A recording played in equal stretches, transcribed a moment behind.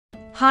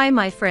Hi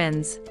my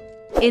friends.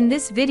 In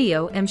this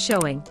video I'm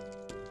showing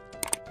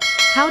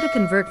how to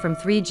convert from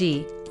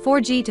 3G,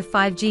 4G to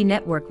 5G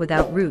network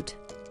without root,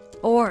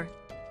 or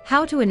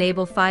how to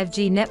enable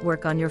 5G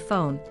network on your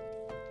phone.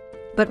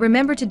 But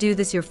remember to do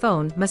this, your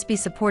phone must be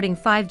supporting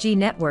 5G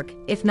network,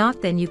 if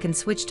not then you can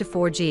switch to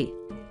 4G.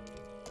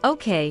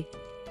 Okay.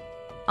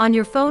 On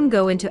your phone,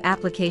 go into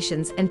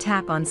applications and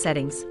tap on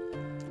settings.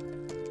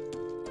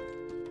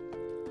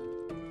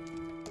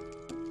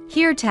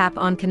 Here tap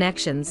on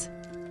connections.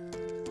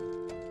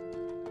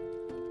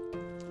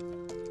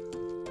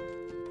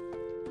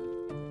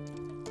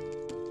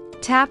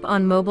 Tap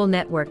on mobile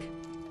network.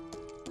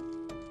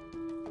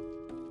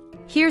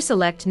 Here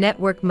select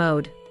network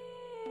mode.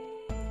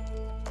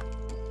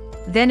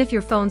 Then if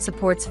your phone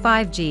supports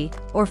 5G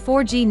or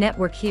 4G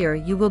network, here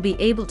you will be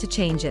able to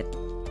change it.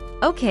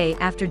 Okay,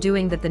 after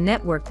doing that the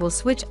network will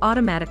switch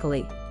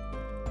automatically.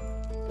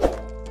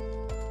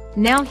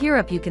 Now here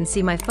up you can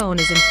see my phone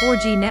is in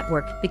 4G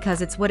network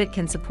because it's what it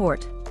can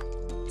support.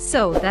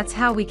 So that's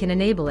how we can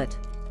enable it.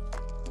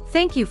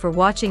 Thank you for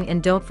watching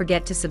and don't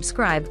forget to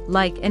subscribe,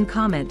 like and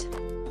comment.